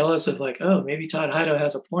like jealous of like, oh, maybe Todd Heido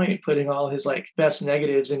has a point putting all his like best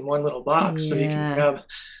negatives in one little box so you can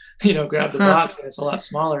grab the box and it's a lot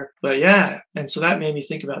smaller. But and so that made me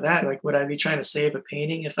think about that. Like, would I be trying to save a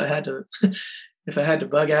painting if I had to if I had to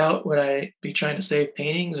bug out? Would I be trying to save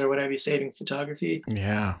paintings, or would I be saving photography?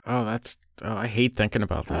 I hate thinking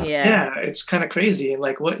about that. It's kind of crazy. And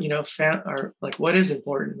like, what, you know, like, what is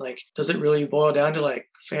important? Like, does it really boil down to like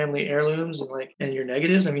family heirlooms and like, and your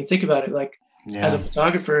negatives? I mean, think about it. Like, as a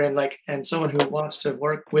photographer and someone who wants to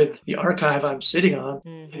work with the archive I'm sitting on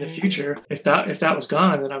in the future. If that was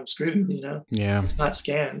gone, then I'm screwed, Yeah. It's not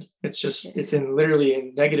scanned. It's just it's literally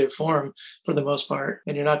in negative form for the most part.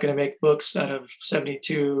 And you're not going to make books out of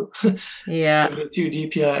 72 DPI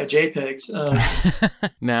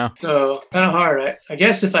JPEGs. No. So kind of hard. I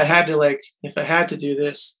guess if I had to do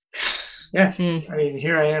this, yeah, I mean,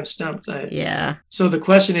 here I am stumped. So the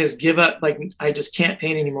question is, give up, I just can't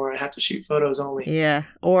paint anymore. I have to shoot photos only. Yeah.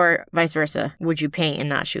 Or vice versa. Would you paint and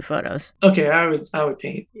not shoot photos? Okay, I would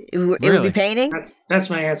paint. It would be painting? That's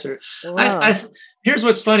my answer. Wow. Here's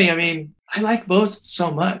what's funny. I mean, I like both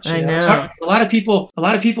so much. I know. A lot of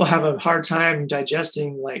people have a hard time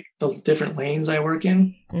digesting the different lanes I work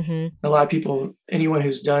in. A lot of people, anyone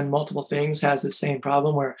who's done multiple things has the same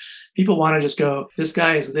problem where people want to just go, this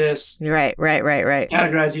guy is this. Right.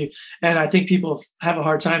 Categorize you. And I think people have a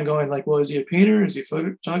hard time going well, is he a painter? Is he a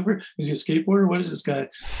photographer? Is he a skateboarder? What is this guy?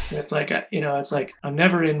 And it's like, I'm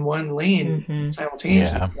never in one lane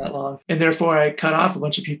simultaneously for that long. And therefore I cut off a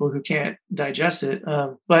bunch of people who can't digest it.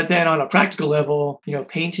 But then on a practical level,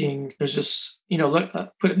 painting, there's just,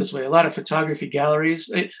 put it this way, a lot of photography galleries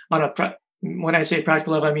when I say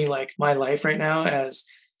practical level, I mean my life right now as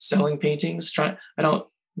selling paintings. I don't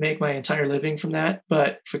make my entire living from that,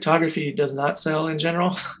 but photography does not sell in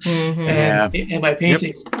general. And my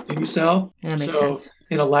paintings do sell. That makes sense.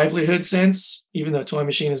 In a livelihood sense, even though Toy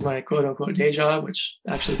Machine is my quote unquote day job, which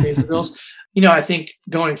actually pays the bills, I think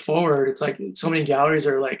going forward, it's so many galleries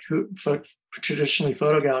are traditionally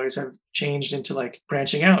photo galleries have changed into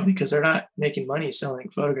branching out because they're not making money selling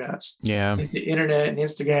photographs. Yeah. I think the internet and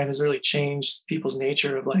Instagram has really changed people's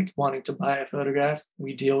nature of wanting to buy a photograph.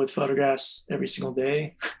 We deal with photographs every single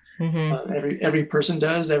day. Every person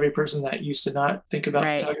does. Every person that used to not think about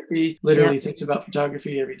photography literally thinks about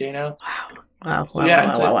photography every day now. Wow.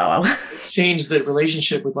 Change the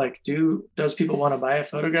relationship with does people want to buy a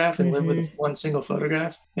photograph and live with one single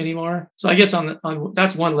photograph anymore? So I guess on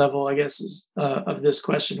that's one level, I guess, is of this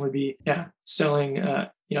question would be selling.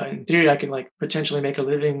 In theory, I can potentially make a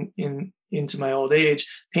living into my old age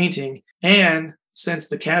painting, and since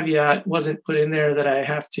the caveat wasn't put in there that I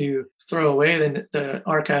have to throw away the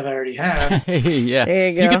archive I already have. Yeah. There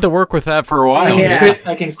you go. You get to work with that for a while.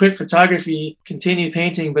 I can quit photography, continue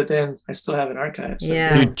painting, but then I still have an archive. So.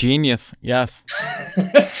 Yeah. Dude, genius. Yes.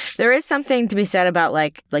 There is something to be said about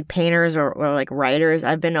like painters or writers.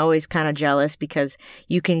 I've been always kind of jealous because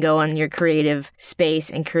you can go in your creative space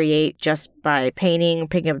and create just by painting,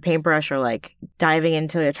 picking up a paintbrush, or diving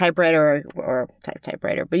into a typewriter or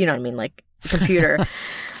typewriter, but you know what I mean, computer.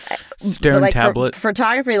 Stone tablet. For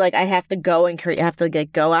photography, I have to go and create. I have to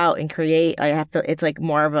go out and create. I have to. It's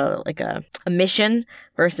more of a mission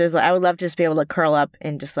versus. I would love to just be able to curl up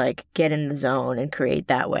and just get in the zone and create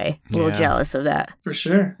that way. A little jealous of that. For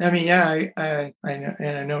sure. I mean, I know,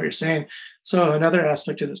 and I know what you're saying. So another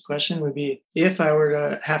aspect of this question would be, if I were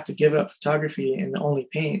to have to give up photography and only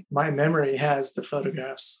paint, my memory has the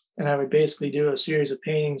photographs. And I would basically do a series of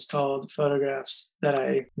paintings called photographs that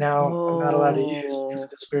I'm not allowed to use because of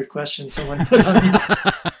this weird question someone put on me.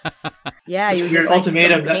 Yeah, you weird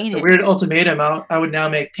ultimatum. The weird ultimatum. I would now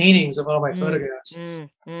make paintings of all my photographs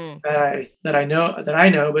that I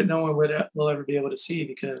know, but no one will ever be able to see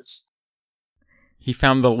because. He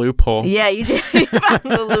found the loophole. Yeah, you did. You found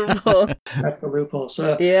the loophole. That's the loophole.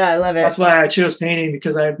 So yeah, I love it. That's why I chose painting,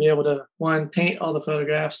 because I'd be able to paint all the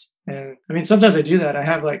photographs. And I mean, sometimes I do that. I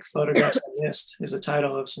have photographs I missed is the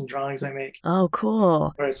title of some drawings I make. Oh,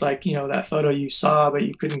 cool. Where it's that photo you saw but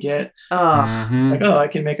you couldn't get. Oh, I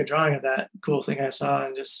can make a drawing of that cool thing I saw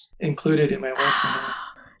and just include it in my work somehow.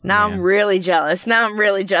 Now I'm really jealous. A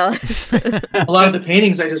lot of the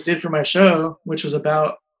paintings I just did for my show, which was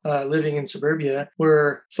about living in suburbia,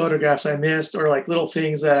 were photographs I missed, or little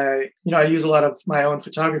things that I use a lot of my own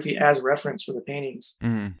photography as reference for the paintings.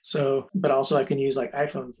 So, but also I can use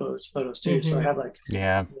iPhone photos too. So I have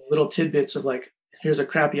little tidbits of here's a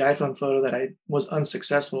crappy iPhone photo that I was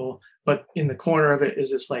unsuccessful, but in the corner of it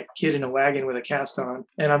is this kid in a wagon with a cast on,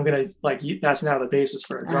 and I'm gonna that's now the basis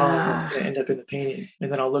for a drawing that's gonna end up in the painting.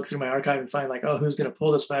 And then I'll look through my archive and find who's gonna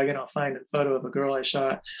pull this wagon. I'll find a photo of a girl I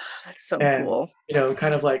shot. That's so cool.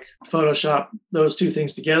 Kind of Photoshop those two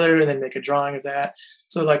things together and then make a drawing of that.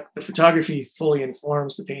 So the photography fully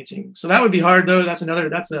informs the painting. So that would be hard though. That's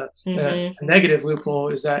a negative loophole,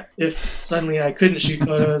 is that if suddenly I couldn't shoot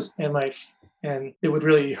photos and it would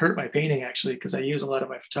really hurt my painting, actually, because I use a lot of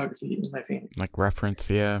my photography in my painting. Reference,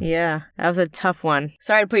 yeah. Yeah, that was a tough one.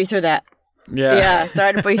 Sorry to put you through that. Yeah. Yeah,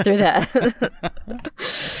 sorry to put you through that.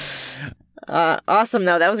 Awesome,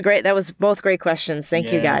 though. That was great. That was both great questions.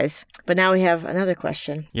 Thank you, guys. But now we have another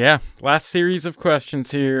question. Yeah, last series of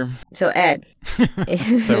questions here. So, Ed,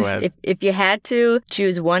 if you had to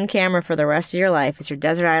choose one camera for the rest of your life, it's your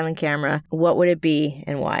desert island camera, what would it be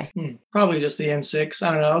and why? Probably just the M6.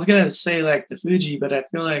 I don't know. I was going to say like the Fuji, but I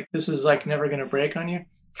feel like this is like never going to break on you.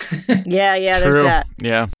 Yeah, there's that.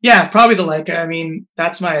 Yeah, probably the Leica. I mean,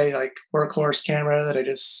 that's my like workhorse camera that I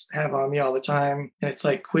just have on me all the time, and it's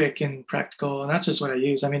like quick and practical, and that's just what I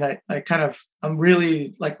use. I mean, I'm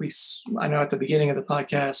really like I know at the beginning of the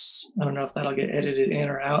podcast, I don't know if that'll get edited in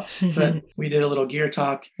or out, but we did a little gear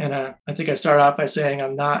talk, and I think I started off by saying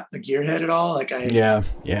I'm not a gearhead at all. Like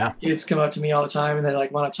kids come up to me all the time and they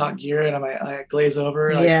like want to talk gear, and I glaze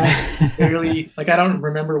over. Like, I barely like I don't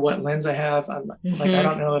remember what lens I have. I'm like I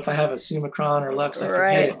don't know if I have a Summicron or Lux. I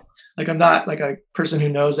forget it. Like I'm not like a person who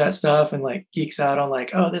knows that stuff and like geeks out on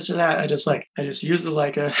like, oh, this or that. I just use the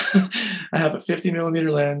Leica. I have a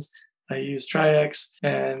 50mm lens. I use Tri-X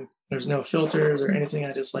and there's no filters or anything.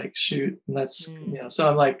 I just like shoot, and that's so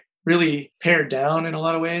I'm like really pared down in a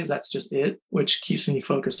lot of ways. That's just it, which keeps me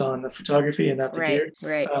focused on the photography and not the gear.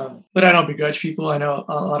 Right. But I don't begrudge people. I know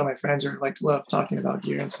a lot of my friends are like love talking about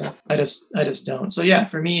gear and stuff. I just don't. So yeah,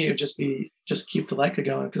 for me, it would just be keep the Leica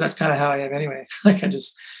going, because that's kind of how I am anyway. Like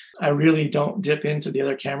I really don't dip into the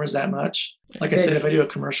other cameras that much. That's like good. I said, if I do a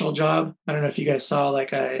commercial job, I don't know if you guys saw,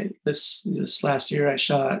 like this last year I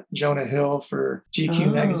shot Jonah Hill for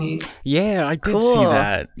GQ magazine. Yeah, I did see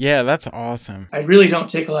that. Yeah, that's awesome. I really don't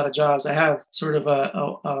take a lot of jobs. I have sort of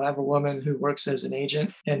I have a woman who works as an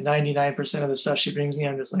agent, and 99% of the stuff she brings me,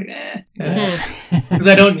 I'm just like, because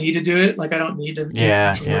I don't need to do it. Like I don't need to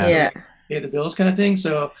pay the bills kind of thing.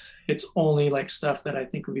 So it's only like stuff that I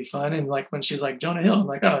think would be fun. And like when she's like Jonah Hill, I'm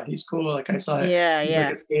like, oh, he's cool. Like I saw it. He's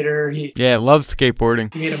like a skater. He loves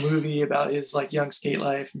skateboarding. He made a movie about his like young skate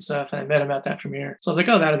life and stuff. And I met him at that premiere. So I was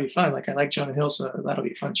like, oh, that'll be fun. Like I like Jonah Hill, so that'll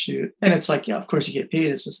be a fun shoot. And it's like, of course you get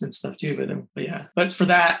paid assistant stuff too. But for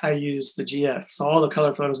that, I use the GF. So all the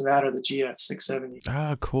color photos in that are the GF 670.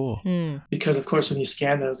 Ah, cool. Because of course, when you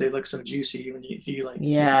scan those, they look so juicy. If you like,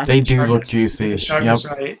 they do look juicy. If the sharpness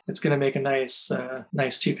right, it's going to make a nice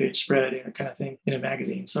 2-page spread, kind of thing in a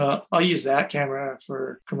magazine. So I'll use that camera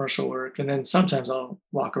for commercial work, and then sometimes I'll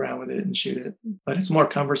walk around with it and shoot it, but it's more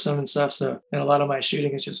cumbersome and stuff. So, and a lot of my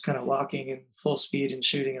shooting is just kind of walking and full speed and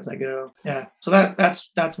shooting as I go. Yeah. So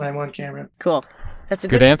that's my one camera. Cool. That's a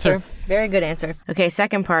good answer. Very good answer. Okay,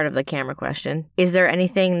 second part of the camera question. Is there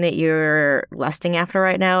anything that you're lusting after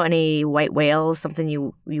right now? Any white whales, something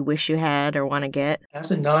you wish you had or want to get? As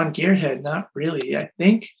a non-gearhead, not really. I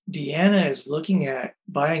think Deanna is looking at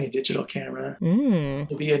buying a digital camera.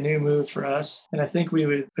 It'll be a new move for us. And I think we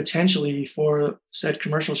would potentially, for said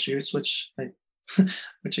commercial shoots, which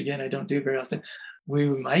again, I don't do very often, we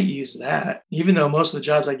might use that. Even though most of the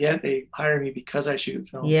jobs I get, they hire me because I shoot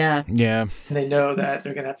film. Yeah. And they know that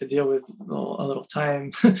they're going to have to deal with a little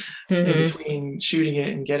time in between shooting it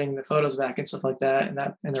and getting the photos back and stuff like that.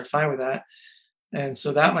 And they're fine with that. And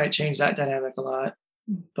so that might change that dynamic a lot.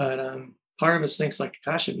 But part of us thinks like,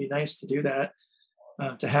 gosh, it'd be nice to do that.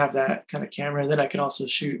 To have that kind of camera. And then I can also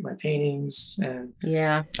shoot my paintings and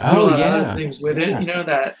other things with it,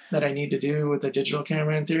 that I need to do with a digital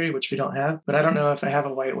camera in theory, which we don't have. But I don't know if I have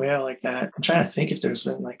a white whale like that. I'm trying to think if there's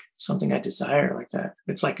been like something I desire like that.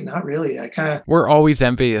 It's like, not really. We're always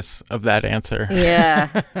envious of that answer.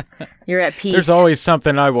 Yeah. You're at peace. There's always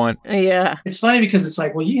something I want. Yeah. It's funny because it's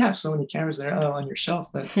like, well, you have so many cameras there on your shelf,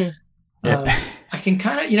 but I can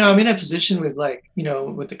kind of, I'm in a position with like,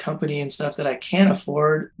 with the company and stuff that I can't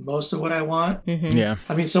afford most of what I want. Yeah.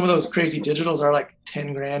 I mean, some of those crazy digitals are like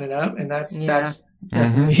 10 grand and up, and that's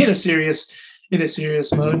definitely in a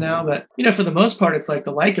serious mode now. But, for the most part, it's like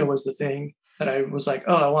the Leica was the thing that I was like,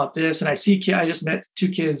 oh, I want this. And I just met 2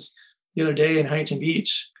 kids the other day in Huntington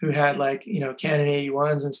Beach who had like, Canon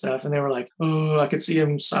 81s and stuff. And they were like, oh, I could see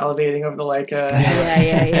them salivating over the Leica.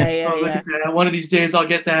 Look at that. One of these days I'll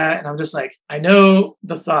get that. And I'm just like, I know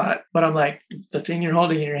the thought, but I'm like, the thing you're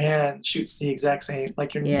holding in your hand shoots the exact same.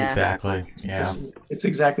 Like exactly. Yeah. It's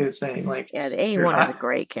exactly the same. Like, the A1 is a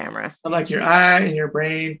great camera. I'm like, your eye and your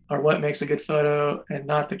brain are what makes a good photo and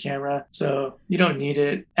not the camera. So you don't need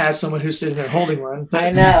it as someone who's sitting there holding one. But I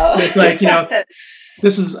know. It's like,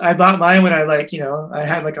 I bought mine when I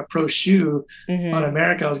had like a pro shoe on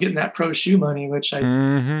America. I was getting that pro shoe money, which I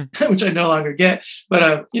no longer get. But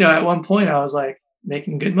at one point I was like,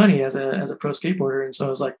 making good money as a pro skateboarder. And so I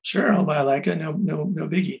was like, sure, I'll buy a Leica. No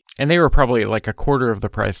biggie. And they were probably like a quarter of the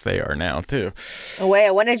price they are now too. Oh,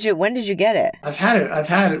 wait, when did you get it? I've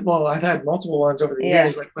had it. Well, I've had multiple ones over the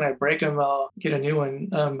years. Like when I break them, I'll get a new one.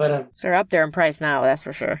 So they're up there in price now, that's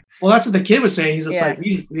for sure. Well, that's what the kid was saying. He's just like,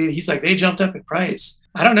 he's like, they jumped up in price.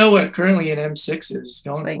 I don't know what currently an M6 is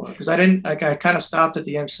going for, because I kind of stopped at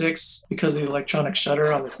the M6 because of the electronic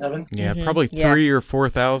shutter on the 7. Yeah, probably 3,000 or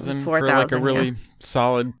 4,000 for like a really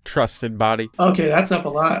solid, trusted body. Okay, that's up a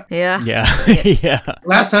lot. Yeah. Yeah.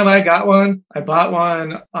 Last time I got one, I bought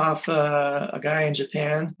one off a guy in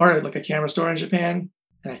Japan, or like a camera store in Japan,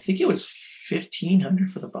 and I think it was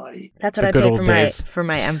 $1,500 for the body. That's what I paid for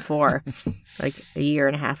my M4 like a year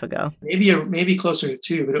and a half ago. Maybe closer to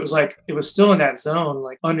 2, but it was still in that zone,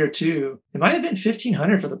 like under 2. It might have been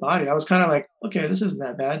 $1,500 for the body. I was kind of like, okay, this isn't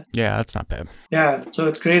that bad. Yeah, that's not bad. Yeah, so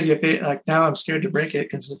it's crazy if they like. Now I'm scared to break it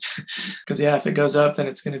because if it goes up, then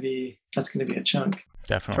that's gonna be a chunk.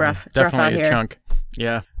 Definitely, it's rough out a here. chunk.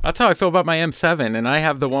 Yeah, that's how I feel about my M7, and I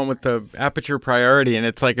have the one with the aperture priority, and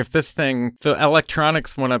it's like if this thing, the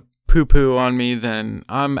electronics want to poo-poo on me, then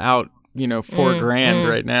I'm out, $4,000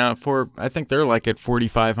 right now. I think they're like at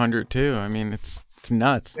 $4,500 too. I mean, it's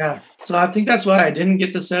nuts. Yeah. So I think that's why I didn't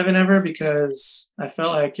get the 7 ever, because I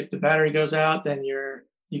felt like if the battery goes out, then you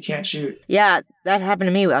can't shoot. Yeah, that happened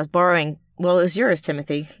to me. I was borrowing. Well, it was yours,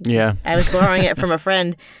 Timothy. Yeah. I was borrowing it from a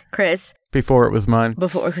friend, Chris. Before it was mine.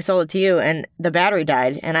 Before we sold it to you, and the battery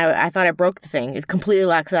died, and I thought I broke the thing. It completely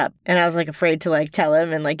locks up, and I was like afraid to like tell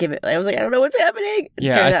him and like give it. I was like, I don't know what's happening.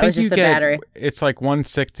 Yeah, Turns I out think it was just the battery. It's like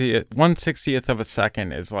 1/60th of a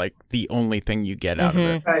second is like the only thing you get out of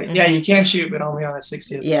it. Right. Yeah, you can shoot, but only on a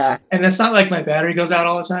 60th. Yeah. And it's not like my battery goes out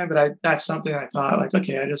all the time, but that's something I thought like,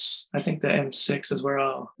 okay, I think the M6 is where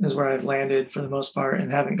I've landed for the most part, and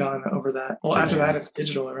haven't gone over that. Well, after that it's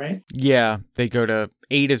digital, right? Yeah, they go to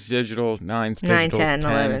 8 is digital, 9's digital, 9, 10,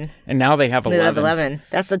 11. And now they have 11. They have 11.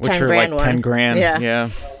 That's the 10 grand like one. $10,000. Yeah.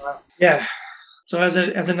 Yeah. So as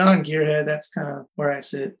a non-gearhead, that's kind of where I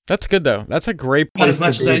sit. That's good though. That's a great place. Not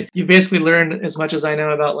as much as you've basically learned as much as I know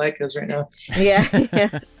about Leicas right now.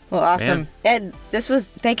 Yeah. Well, awesome. Ed,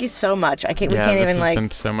 thank you so much. We can't even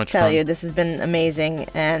been so much tell fun. you. This has been amazing.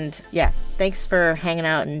 And yeah, thanks for hanging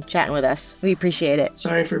out and chatting with us. We appreciate it.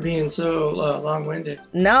 Sorry for being so long-winded.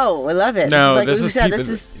 No, I love it. No, this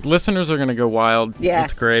is listeners are going to go wild. Yeah.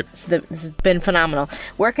 It's great. This has been phenomenal.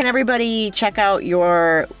 Where can everybody check out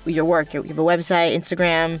your work? You have a website,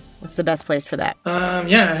 Instagram. What's the best place for that? I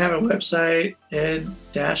have a website,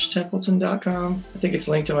 ed-templeton.com. I think it's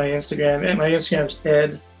linked to my Instagram. And my Instagram's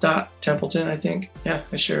ed.templeton, I think. Yeah,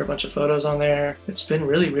 I share a bunch of photos on there. It's been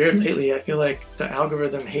really weird lately. I feel like the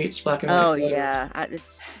algorithm hates black and white photos. Oh, yeah.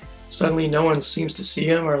 Suddenly no one seems to see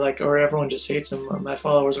them, or everyone just hates them. My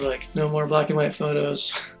followers are like, no more black and white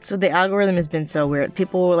photos. So the algorithm has been so weird.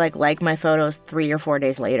 People will like my photos 3 or 4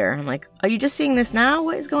 days later. I'm like, are you just seeing this now?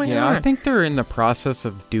 What is going on? Yeah, I think they're in the process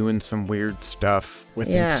of doing some weird stuff with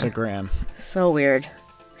Instagram. So weird.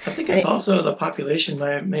 I think it's also the population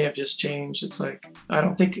may have just changed. It's like, I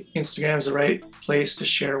don't think Instagram is the right place to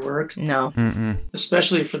share work. No. Mm-mm.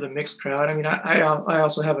 Especially for the mixed crowd. I mean, I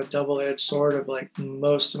also have a double-edged sword of like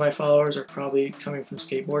most of my followers are probably coming from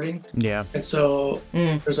skateboarding. Yeah. And so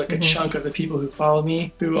there's like a chunk of the people who follow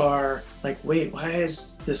me who are like, wait, why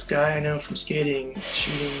is this guy I know from skating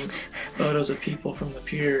shooting photos of people from the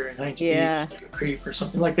pier in 1980 like a creep or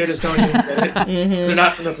something? Like they just don't even get it. Because they're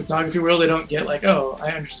not from the photography world. They don't get like, oh, I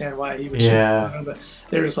understand why he was shooting, but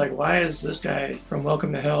they're just like, why is this guy from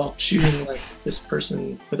Welcome to Hell shooting like this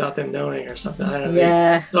person without them knowing or something? I don't know.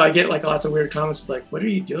 Yeah. So I get like lots of weird comments like, what are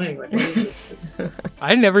you doing? Like, what is this?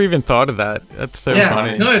 I never even thought of that. That's so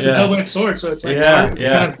funny. No, it's a double-edged sword. So it's like,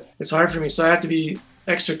 it's hard for me. So I have to be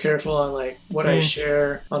extra careful on like what I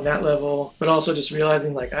share on that level, but also just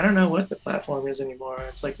realizing like I don't know what the platform is anymore.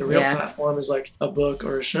 It's like the real platform is like a book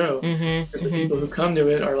or a show. Because the people who come to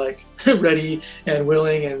it are like ready and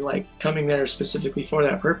willing and like coming there specifically for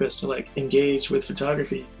that purpose to like engage with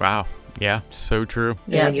photography. Wow. Yeah, so true.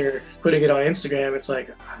 And when you're putting it on Instagram, it's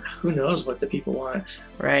like, who knows what the people want.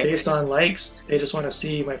 Right. Based on likes, they just want to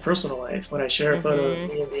see my personal life. When I share a photo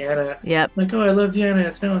of me and Deanna, like, oh, I love Deanna,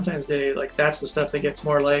 it's Valentine's Day. Like, that's the stuff that gets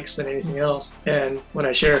more likes than anything else. And when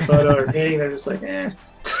I share a photo or painting, they're just like, eh.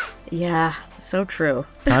 Yeah. So true.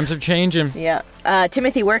 Times are changing. Yeah.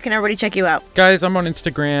 Timothy, where can everybody check you out? Guys, I'm on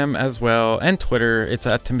Instagram as well and Twitter. It's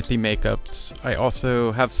at Timothy Makeups. I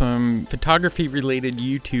also have some photography-related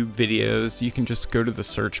YouTube videos. You can just go to the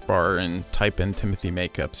search bar and type in Timothy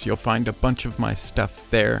Makeups. You'll find a bunch of my stuff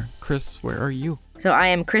there. Chris, where are you? So I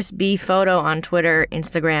am Chris B. Photo on Twitter,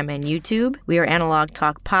 Instagram, and YouTube. We are Analog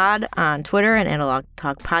Talk Pod on Twitter and Analog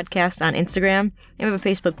Talk Podcast on Instagram. And we have a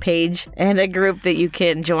Facebook page and a group that you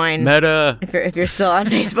can join. Meta. If you're still on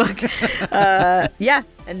Facebook. Yeah,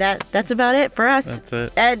 and that's about it for us. That's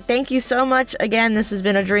it. Ed, thank you so much. Again, this has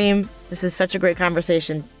been a dream. This is such a great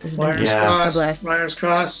conversation. This has been a blast. Wires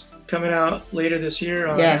Crossed coming out later this year.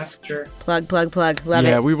 Yes. After. Plug. Love it.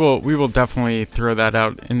 Yeah, we will definitely throw that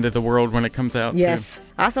out into the world when it comes out. Yes.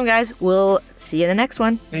 Awesome, guys. We'll see you in the next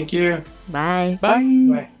one. Thank you. Bye.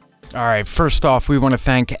 Bye. All right, first off, we want to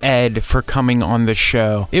thank Ed for coming on the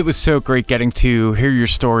show. It was so great getting to hear your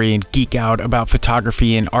story and geek out about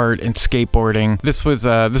photography and art and skateboarding. This was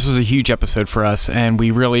a huge episode for us, and we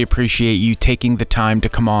really appreciate you taking the time to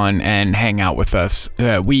come on and hang out with us.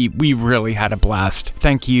 We really had a blast.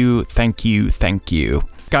 Thank you.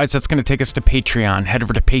 Guys, that's going to take us to Patreon. Head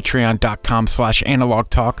over to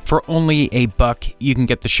patreon.com/analogtalk. For only $1, you can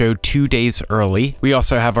get the show 2 days early. We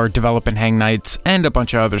also have our develop and hang nights and a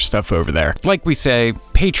bunch of other stuff over there. Like we say,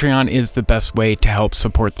 Patreon is the best way to help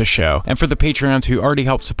support the show. And for the Patreons who already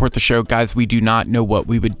help support the show, guys, we do not know what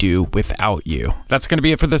we would do without you. That's going to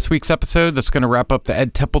be it for this week's episode. That's going to wrap up the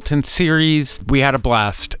Ed Templeton series. We had a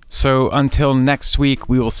blast. So until next week,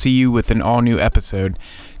 we will see you with an all-new episode.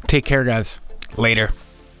 Take care, guys. Later.